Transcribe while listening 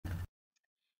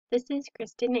This is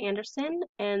Kristen Anderson,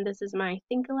 and this is my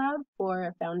Think Aloud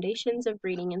for Foundations of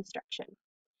Reading Instruction.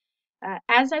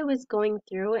 As I was going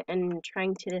through and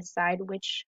trying to decide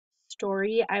which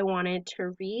story I wanted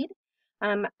to read,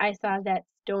 I saw that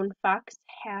Stone Fox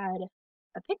had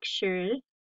a picture,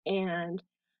 and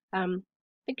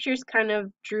pictures kind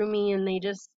of drew me, and they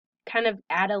just kind of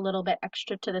add a little bit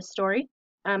extra to the story,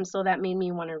 so that made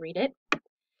me want to read it.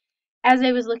 As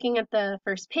I was looking at the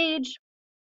first page,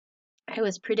 I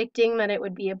was predicting that it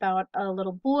would be about a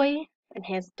little boy and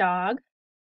his dog.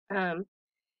 Um,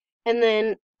 and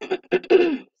then,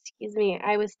 excuse me,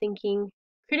 I was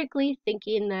critically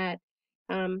thinking that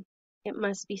it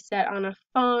must be set on a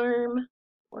farm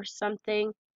or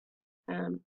something,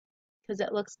 because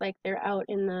it looks like they're out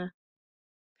in the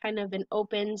kind of an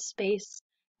open space,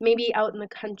 maybe out in the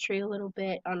country a little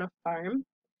bit on a farm.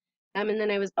 And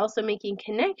then I was also making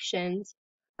connections,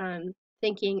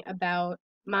 thinking about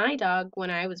my dog when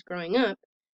I was growing up,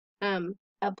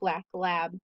 a black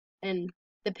lab, and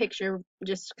the picture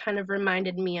just kind of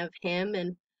reminded me of him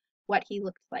and what he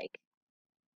looked like.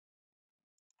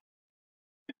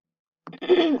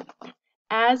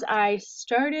 As I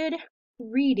started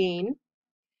reading,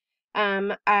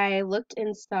 I looked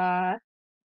and saw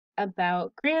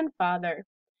about grandfather.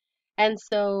 And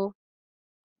so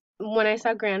when I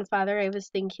saw grandfather, I was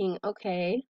thinking,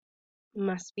 okay,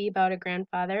 must be about a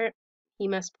grandfather. He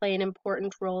must play an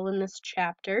important role in this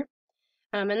chapter.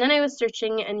 And then I was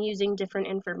searching and using different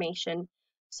information.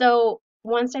 So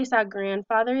once I saw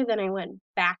grandfather, then I went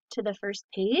back to the first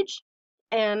page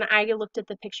and I looked at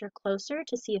the picture closer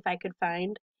to see if I could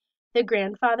find the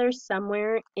grandfather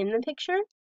somewhere in the picture.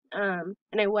 And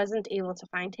I wasn't able to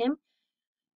find him.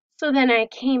 So then I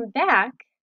came back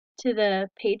to the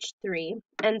page 3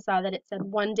 and saw that it said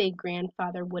one day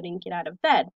grandfather wouldn't get out of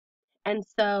bed. And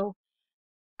so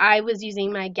I was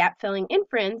using my gap filling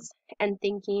inference and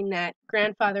thinking that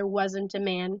grandfather wasn't a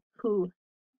man who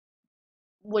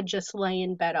would just lay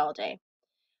in bed all day.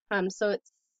 So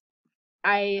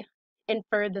I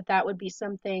inferred that that would be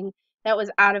something that was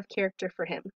out of character for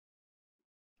him.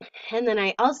 And then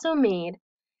I also made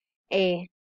a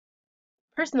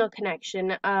personal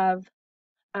connection of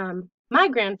my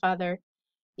grandfather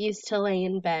used to lay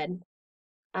in bed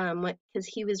because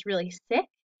he was really sick.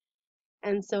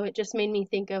 And so it just made me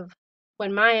think of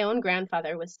when my own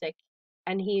grandfather was sick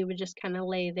and he would just kind of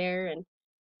lay there and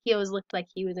he always looked like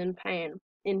he was in pain.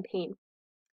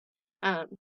 Um,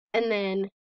 and then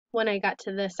when I got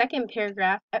to the second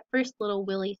paragraph, at first little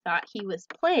Willie thought he was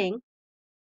playing.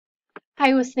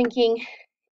 I was thinking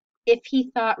if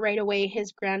he thought right away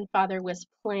his grandfather was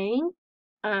playing,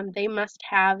 they must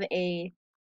have a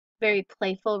very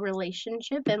playful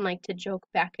relationship and like to joke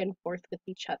back and forth with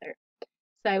each other.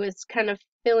 So I was kind of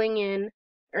filling in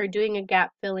or doing a gap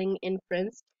filling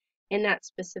inference in that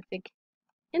specific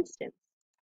instance.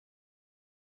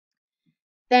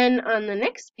 Then on the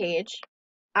next page,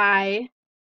 I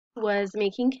was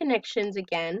making connections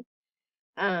again.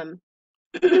 I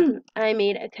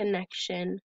made a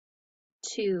connection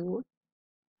to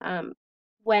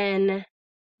when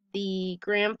the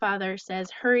grandfather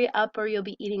says, "Hurry up or you'll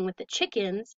be eating with the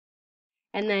chickens,"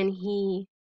 and then he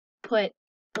put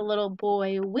the little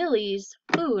boy Willie's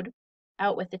food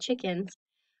out with the chickens.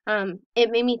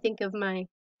 It made me think of my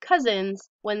cousins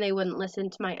when they wouldn't listen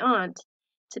to my aunt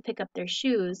to pick up their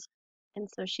shoes, and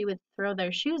so she would throw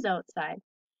their shoes outside.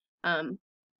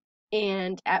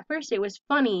 And at first it was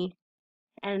funny,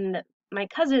 and my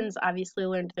cousins obviously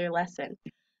learned their lesson.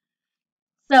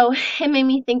 So it made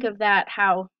me think of that,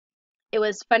 how it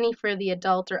was funny for the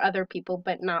adult or other people,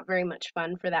 but not very much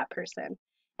fun for that person.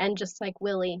 And just like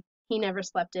Willie, he never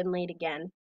slept in late again,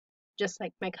 just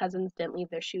like my cousins didn't leave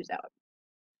their shoes out.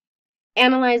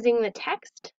 Analyzing the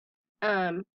text,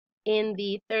 in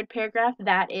the third paragraph,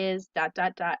 that is ...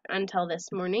 until this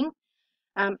morning.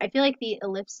 I feel like the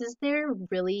ellipses there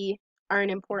really are an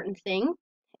important thing,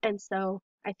 and so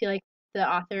I feel like the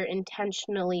author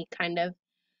intentionally kind of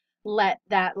let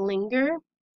that linger,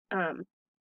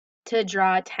 to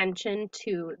draw attention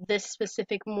to this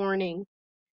specific morning.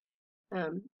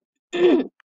 Um,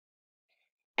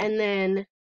 and then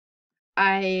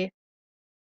I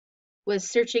was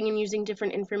searching and using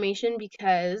different information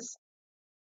because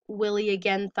Willie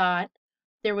again thought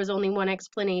there was only one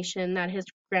explanation, that his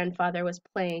grandfather was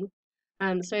playing.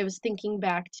 So I was thinking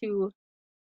back to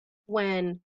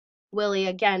when Willie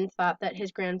again thought that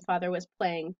his grandfather was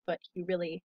playing, but he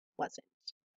really wasn't.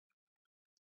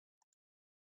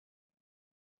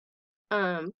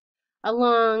 Um,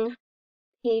 Along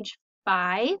page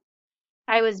 5,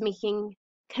 I was making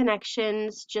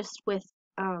connections just with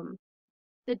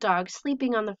the dog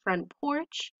sleeping on the front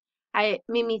porch. I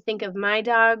made me think of my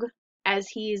dog as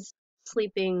he's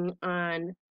sleeping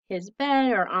on his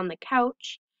bed or on the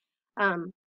couch.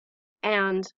 Um,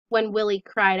 and when Willie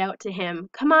cried out to him,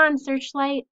 "Come on,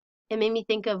 Searchlight," it made me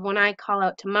think of when I call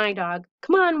out to my dog,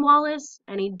 "Come on, Wallace,"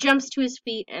 and he jumps to his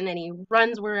feet and then he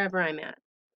runs wherever I'm at.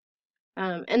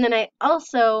 And then I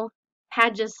also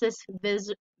had just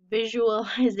this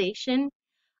visualization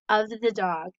of the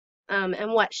dog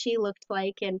and what she looked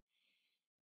like. And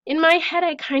in my head,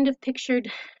 I kind of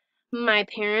pictured my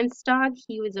parents' dog.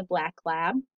 He was a black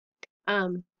lab,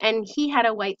 and he had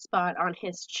a white spot on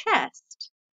his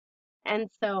chest. And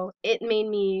so it made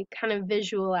me kind of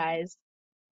visualize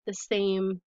the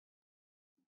same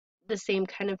the same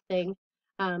kind of thing.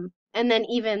 And then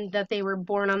even that they were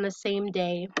born on the same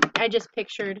day. I just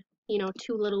pictured,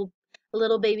 two a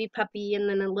little baby puppy and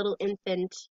then a little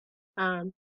infant,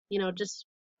 um, just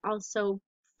also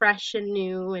fresh and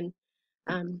new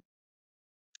um,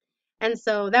 and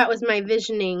so that was my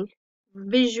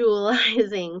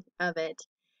visualizing of it.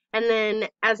 And then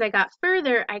as I got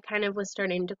further, I kind of was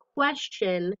starting to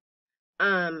question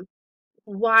um,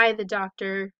 why the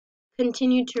doctor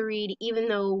continued to read even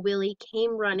though Willie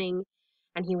came running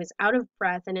and he was out of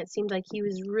breath and it seemed like he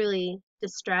was really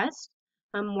distressed.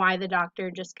 Why the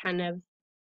doctor just kind of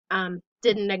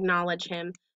didn't acknowledge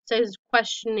him. So I was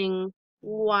questioning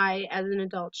why, as an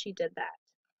adult, she did that.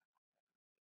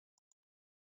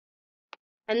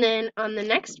 And then on the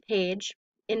next page,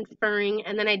 inferring,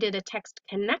 and then I did a text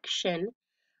connection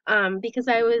because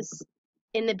I was,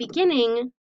 in the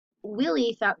beginning,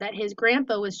 Willie thought that his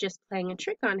grandpa was just playing a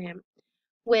trick on him,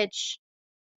 which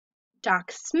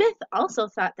Doc Smith also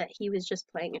thought that he was just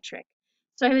playing a trick.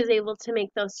 So I was able to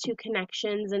make those two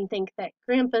connections and think that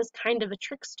Grandpa's kind of a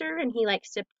trickster and he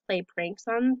likes to play pranks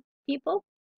on people.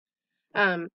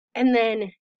 And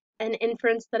then an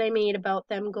inference that I made about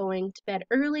them going to bed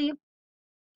early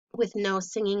with no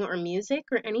singing or music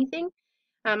or anything.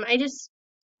 I just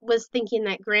was thinking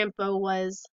that Grandpa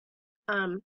was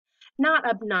um, not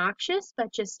obnoxious,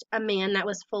 but just a man that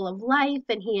was full of life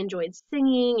and he enjoyed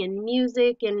singing and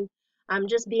music and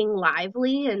just being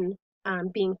lively and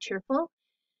being cheerful.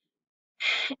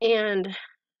 And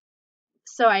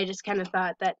so I just kind of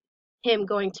thought that him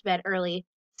going to bed early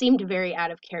seemed very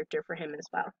out of character for him as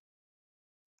well.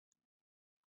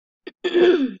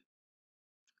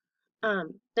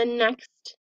 The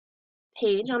next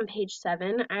page, on page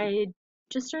 7, I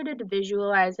just started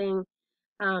visualizing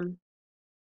um,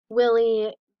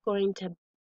 Willie going to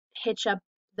hitch up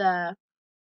the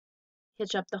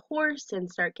horse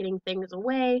and start getting things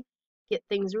away, get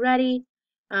things ready.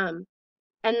 Um,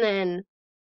 and then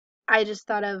I just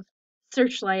thought of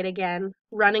Searchlight again,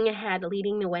 running ahead,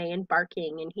 leading the way, and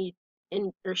barking.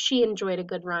 And she enjoyed a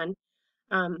good run.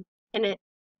 And it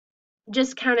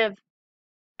just kind of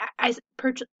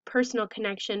personal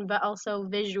connection, but also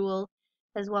visual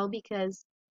as well because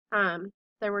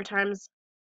there were times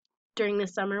during the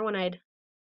summer when I'd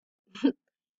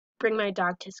bring my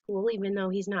dog to school, even though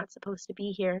he's not supposed to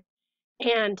be here,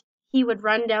 and he would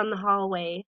run down the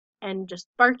hallway and just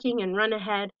barking and run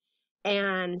ahead,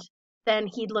 and then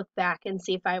he'd look back and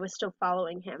see if I was still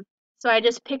following him. So I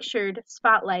just pictured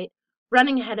Spotlight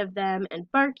running ahead of them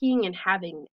and barking and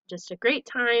having just a great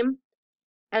time,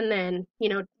 and then,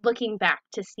 looking back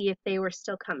to see if they were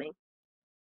still coming.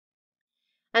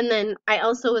 And then I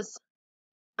also was,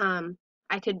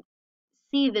 I could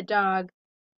see the dog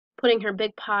putting her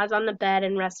big paws on the bed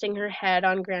and resting her head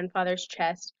on grandfather's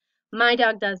chest. My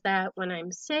dog does that when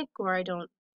I'm sick or I don't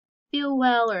feel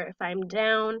well or if I'm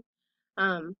down.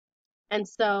 Um, and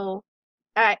so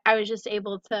I was just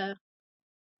able to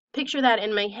picture that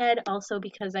in my head also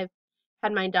because I've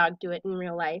had my dog do it in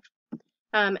real life.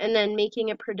 And then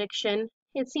making a prediction.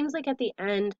 It seems like at the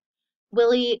end,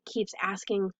 Willie keeps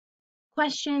asking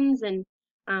questions and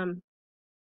um,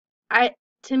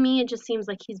 to me it just seems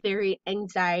like he's very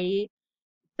anxiety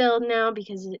filled now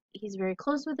because he's very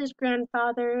close with his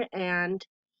grandfather and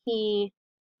he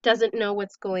doesn't know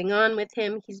what's going on with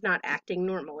him. He's not acting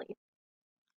normally.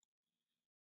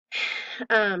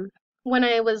 Um, when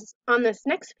I was on this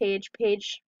next page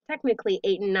technically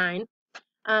 8 and 9,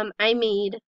 I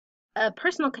made a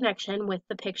personal connection with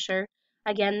the picture.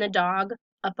 Again, the dog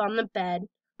up on the bed,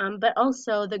 but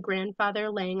also the grandfather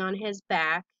laying on his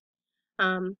back,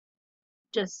 um,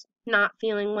 just not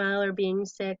feeling well or being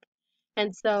sick.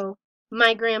 And so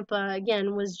my grandpa,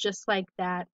 again, was just like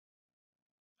that.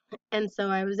 And so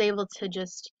I was able to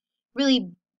just really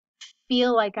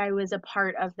feel like I was a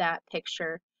part of that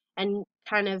picture and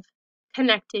kind of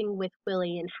connecting with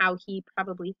Willie and how he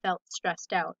probably felt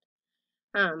stressed out.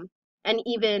 And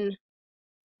even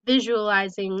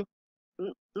visualizing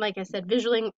like I said,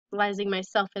 visualizing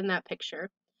myself in that picture.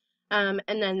 And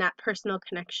then that personal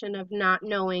connection of not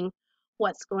knowing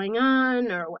what's going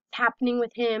on or what's happening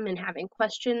with him and having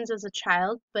questions as a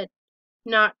child, but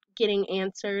not getting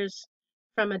answers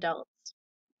from adults.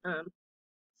 Um,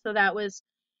 so that was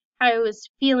how I was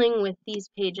feeling with these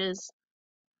pages.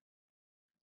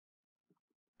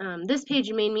 This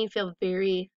page made me feel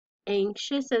very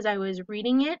anxious as I was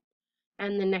reading it,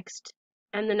 and the next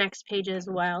page as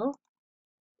well.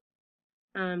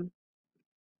 Um,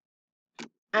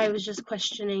 I was just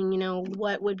questioning,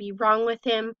 what would be wrong with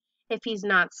him if he's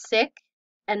not sick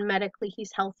and medically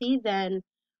he's healthy, then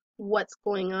what's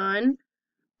going on?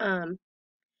 Um,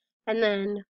 and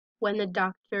then when the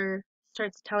doctor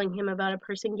starts telling him about a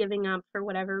person giving up for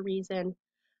whatever reason,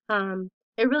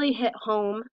 it really hit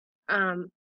home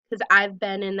because I've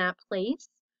been in that place,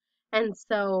 and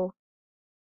so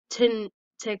to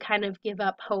to kind of give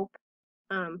up hope,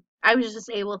 I was just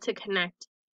able to connect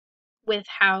with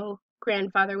how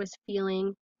grandfather was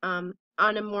feeling on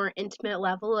a more intimate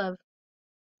level of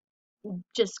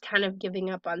just kind of giving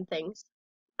up on things.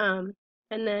 Um,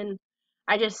 and then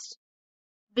I just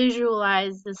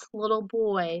visualize this little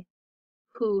boy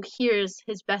who hears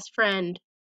his best friend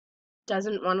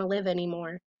doesn't want to live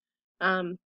anymore,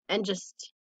 um, and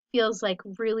just feels like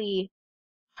really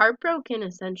heartbroken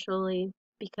essentially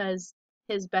because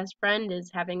his best friend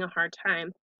is having a hard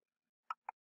time.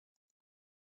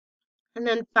 And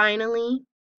then finally,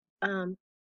 um,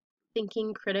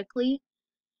 thinking critically,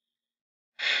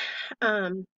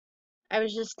 um, I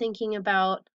was just thinking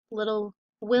about little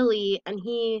Willie, and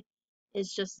he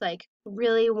is just like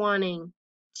really wanting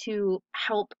to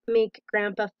help make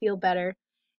Grandpa feel better.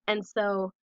 And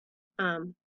so,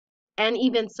 um, and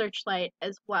even Searchlight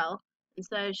as well. And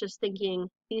so I was just thinking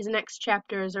these next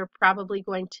chapters are probably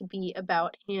going to be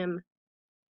about him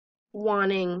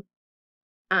wanting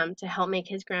to help make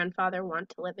his grandfather want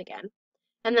to live again.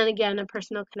 And then again, a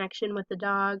personal connection with the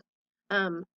dog.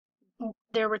 Um,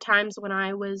 there were times when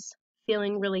I was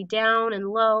feeling really down and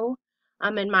low,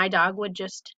 and my dog would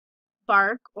just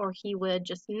bark or he would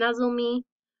just nuzzle me.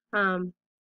 Um,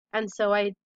 and so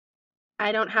I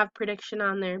don't have prediction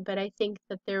on there, but I think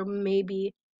that there may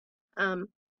be um,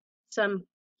 some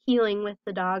healing with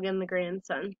the dog and the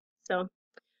grandson. So,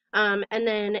 and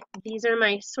then these are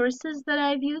my sources that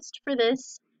I've used for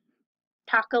this.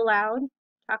 Talk aloud,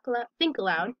 think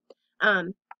aloud.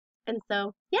 Um, and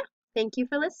so, yeah, thank you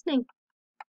for listening.